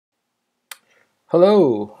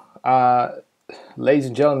Hello, ladies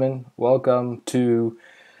and gentlemen. Welcome to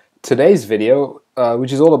today's video,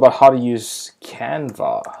 which is all about how to use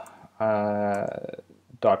Canva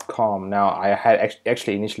 .com. Now, I had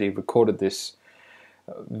actually initially recorded this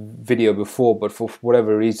video before, but for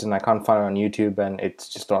whatever reason, I can't find it on YouTube, and it's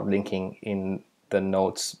just not linking in the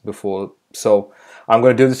notes before. So I'm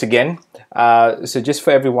going to do this again. So just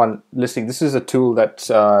for everyone listening, this is a tool that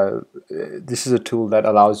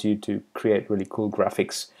allows you to create really cool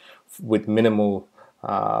graphics with minimal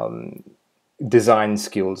design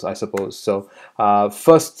skills, I suppose. So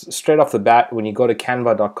first, straight off the bat, when you go to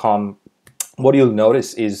canva.com, what you'll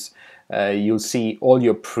notice is you'll see all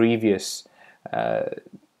your previous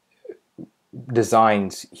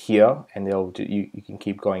designs here, and you can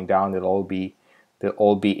keep going down. They'll all be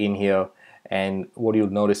in here. And what you'll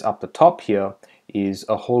notice up the top here is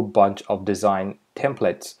a whole bunch of design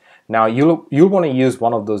templates. Now you'll want to use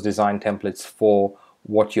one of those design templates for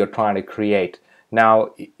what you're trying to create. Now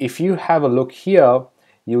if you have a look here,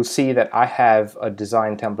 you'll see that I have a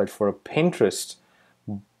design template for a Pinterest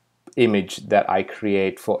image that I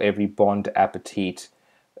create for every Bon Appetit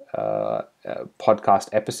podcast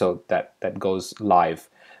episode that goes live.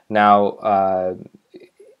 Now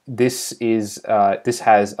this has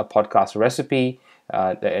a podcast recipe,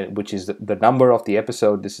 which is the number of the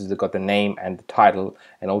episode. This has got the name and the title,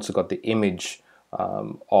 and also got the image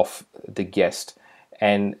of the guest.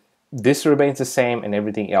 And this remains the same, and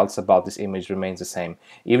everything else about this image remains the same.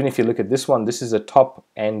 Even if you look at this one, this is a top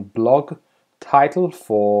end blog title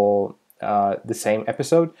for the same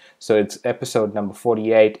episode. So it's episode number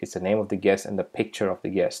 48. It's the name of the guest and the picture of the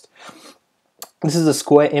guest. This is a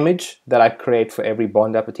square image that I create for every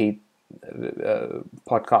Bon Appetit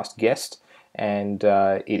podcast guest, and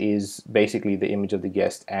it is basically the image of the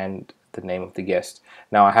guest and the name of the guest.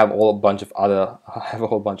 Now I have a whole bunch of other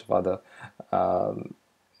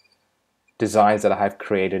designs that I have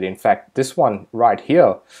created. In fact, this one right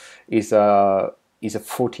here is a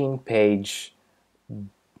 14-page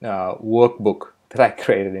workbook that I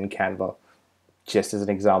created in Canva, just as an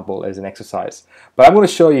example, as an exercise. But I'm going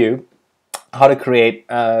to show you how to create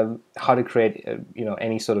any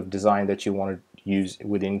sort of design that you want to use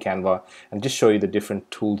within Canva, and just show you the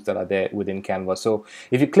different tools that are there within Canva. So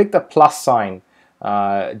if you click the plus sign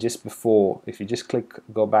just before, if you just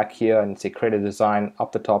go back here and say create a design,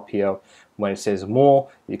 up the top here when it says more,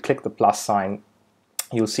 you click the plus sign,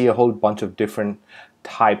 you'll see a whole bunch of different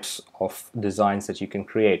types of designs that you can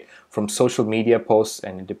create, from social media posts,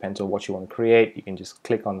 and it depends on what you want to create. You can just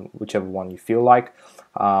click on whichever one you feel like,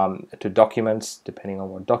 to documents, depending on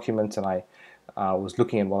what documents. And I was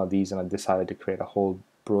looking at one of these, and I decided to create a whole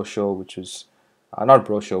brochure, which was not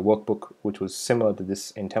brochure, workbook, which was similar to this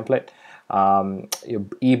in template. Your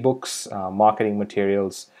ebooks, marketing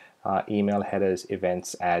materials, email headers,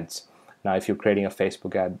 events, ads. Now, if you're creating a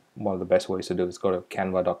Facebook ad, one of the best ways to do is go to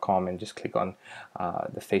canva.com and just click on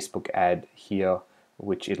the Facebook ad here,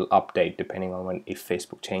 which it'll update depending on if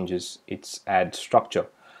Facebook changes its ad structure.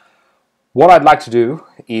 What I'd like to do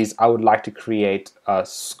is I would like to create a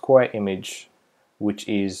square image, which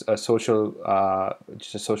is a social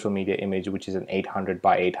media image, which is an 800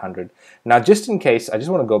 by 800. Now, just in case, I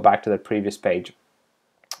just want to go back to the previous page.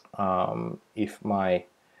 If my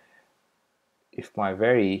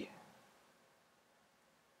very,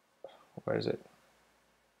 where is it?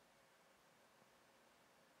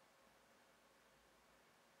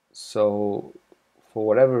 So for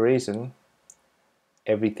whatever reason,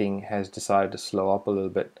 everything has decided to slow up a little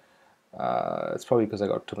bit. It's probably because I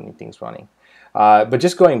got too many things running. But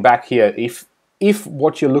just going back here, if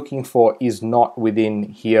what you're looking for is not within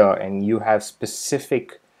here, and you have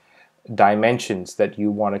specific dimensions that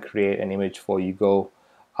you want to create an image for, you go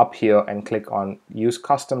up here and click on use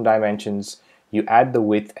custom dimensions. You add the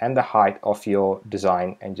width and the height of your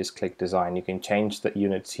design and just click design. You can change the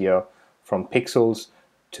units here from pixels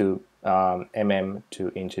to mm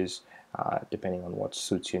to inches, depending on what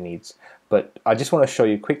suits your needs. But I just want to show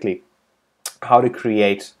you quickly how to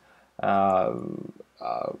create a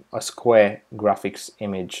square graphics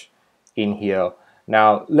image in here.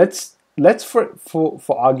 Now let's for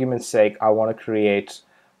argument's sake, I want to create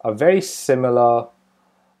a very similar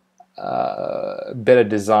better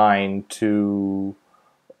design to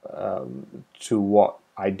what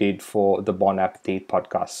I did for the Bon Appetit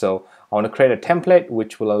podcast. So I want to create a template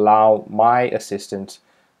which will allow my assistant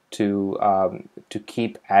to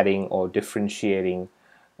keep adding or differentiating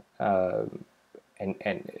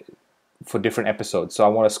and for different episodes. So I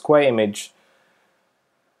want a square image,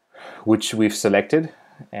 which we've selected,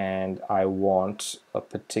 and I want a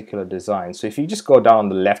particular design. So if you just go down on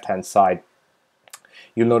the left hand side,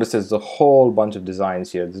 you'll notice there's a whole bunch of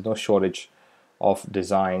designs here. There's no shortage of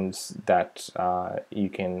designs that you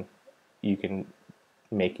can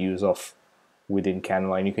make use of within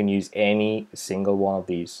Canva, and you can use any single one of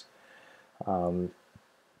these.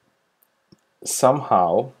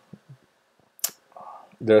 Somehow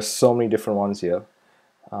there are so many different ones here.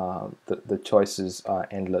 The choices are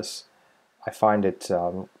endless. I find it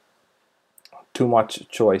too much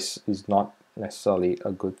choice is not necessarily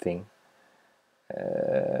a good thing.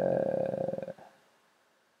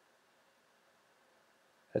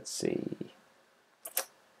 Let's see.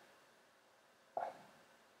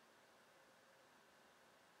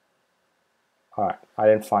 Alright, I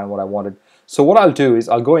didn't find what I wanted. So what I'll do is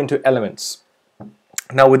I'll go into elements.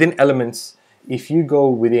 Now within elements, if you go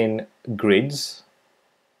within grids,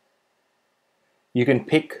 you can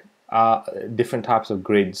pick different types of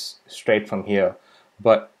grids straight from here.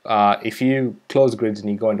 But if you close grids and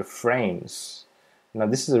you go into frames, now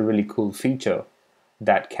this is a really cool feature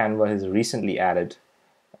that Canva has recently added,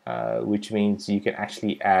 which means you can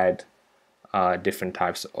actually add different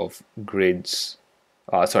types of grids,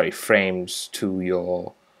 frames to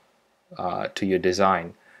your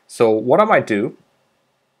design. So what I might do,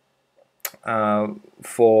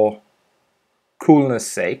 for coolness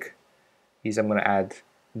sake, is I'm going to add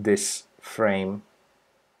this frame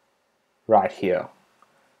right here,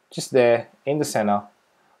 just there in the center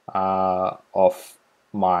of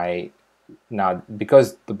my. Now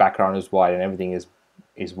because the background is white and everything is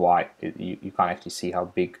white, you can't actually see how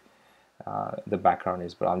big the background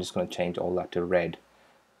is, but I'm just going to change all that to red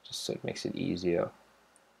just so it makes it easier.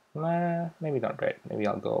 Maybe not red, maybe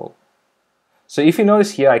I'll go. So if you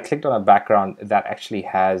notice here, I clicked on a background that actually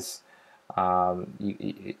has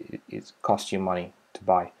it costs you money to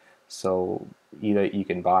buy. So either you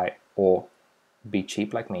can buy it or be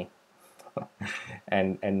cheap like me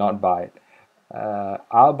and not buy it.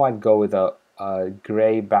 I might go with a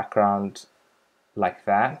gray background like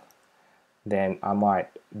that. Then I might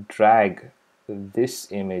drag this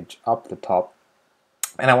image up the top,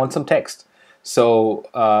 and I want some text. So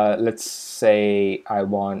let's say I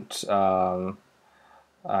want the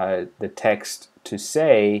text to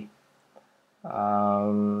say,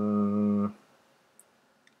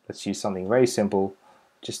 let's use something very simple,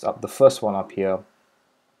 just up the first one up here,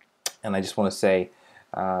 and I just want to say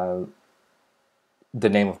the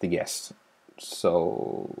name of the guest.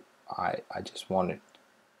 So I just want it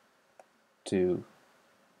to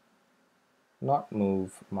not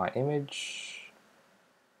move my image,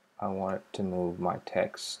 I want it to move my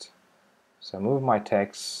text. So I move my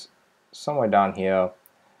text somewhere down here,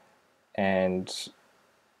 and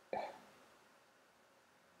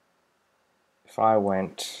if I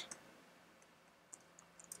went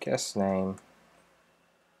guest name,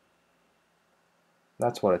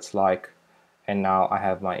 that's what it's like, and now I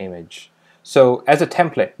have my image. So as a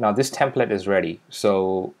template, now this template is ready.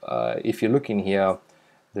 So if you look in here,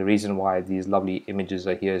 the reason why these lovely images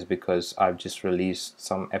are here is because I've just released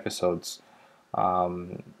some episodes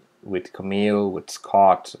with Camille, with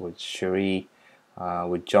Scott, with Cherie,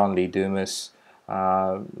 with John Lee Dumas.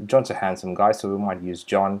 John's a handsome guy, so we might use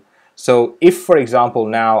John. So if, for example,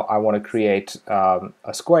 now I want to create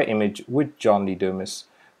a square image with John Lee Dumas,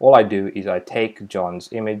 all I do is I take John's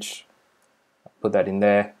image, put that in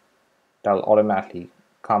there, that'll automatically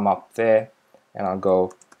come up there, and I'll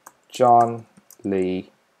go John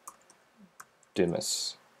Lee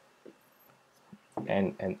Dumas,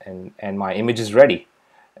 and my image is ready.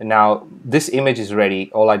 And now this image is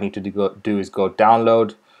ready. All I need to do is go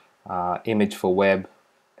download image for web,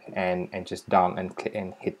 and just down and click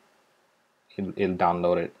and hit. It'll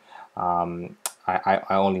download it. I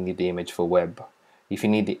only need the image for web. If you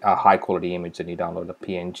need a high quality image, then you download a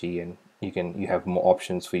PNG, and you have more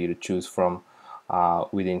options for you to choose from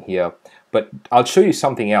within here. But I'll show you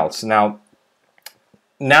something else now.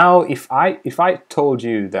 If I told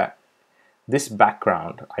you that this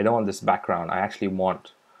background, I don't want this background, I actually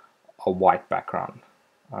want a white background.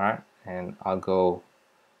 All right, and I'll go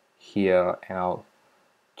here and I'll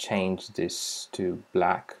change this to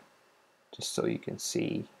black, just so you can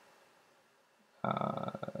see.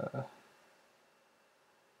 All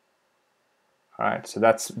right, so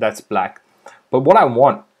that's black. But what I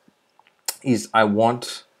want is I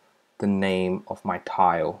want the name of my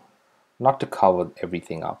tile, not to cover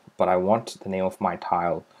everything up, but I want the name of my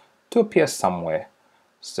tile to appear somewhere.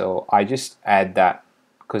 So I just add that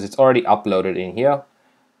because it's already uploaded in here.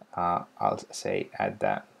 I'll say add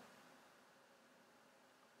that.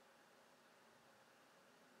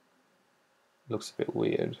 Looks a bit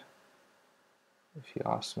weird if you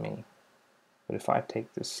ask me, but if I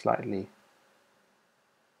take this slightly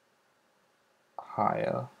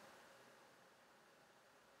higher.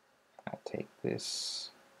 I take this.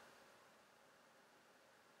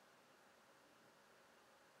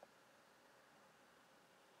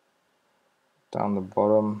 Down the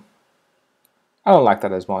bottom. I don't like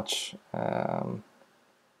that as much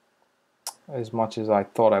as I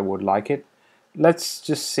thought I would like it. Let's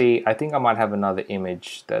just see. I think I might have another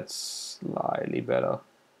image that's slightly better.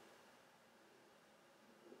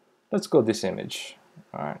 Let's go this image.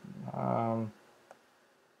 All right.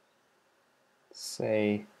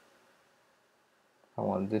 Say I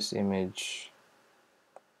want this image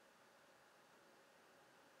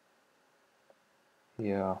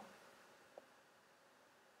here.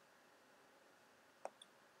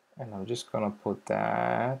 And I'm just gonna put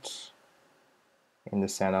that in the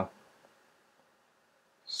center.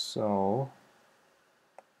 So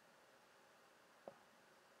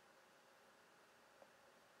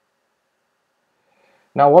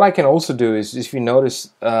now what I can also do is, if you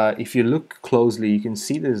notice, if you look closely, you can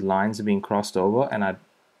see these lines are being crossed over, and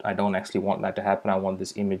I don't actually want that to happen. I want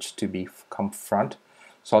this image to come front.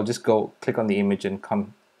 So I'll just go click on the image and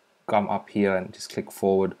come up here and just click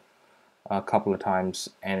forward a couple of times,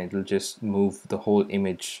 and it'll just move the whole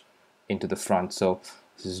image into the front. So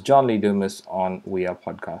this is John Lee Dumas on We Are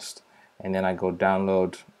Podcast, and then I go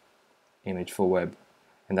download image for web,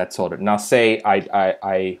 and that's sorted. Now say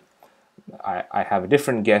I have a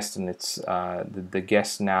different guest, and it's the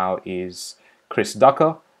guest now is Chris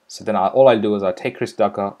Ducker. So then all I'll do is I'll take Chris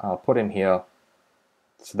Ducker, I'll put him here.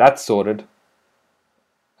 So that's sorted.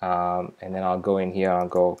 And then I'll go in here, I'll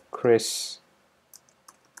go Chris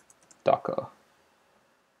Ducker,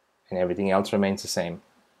 and everything else remains the same.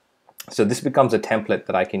 So this becomes a template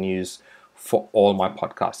that I can use for all my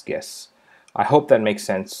podcast guests. I hope that makes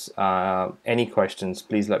sense. Any questions,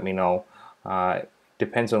 please let me know.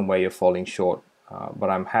 Depends on where you're falling short, but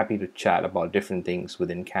I'm happy to chat about different things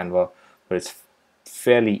within Canva, but it's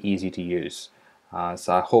fairly easy to use.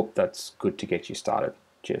 So I hope that's good to get you started.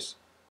 Cheers.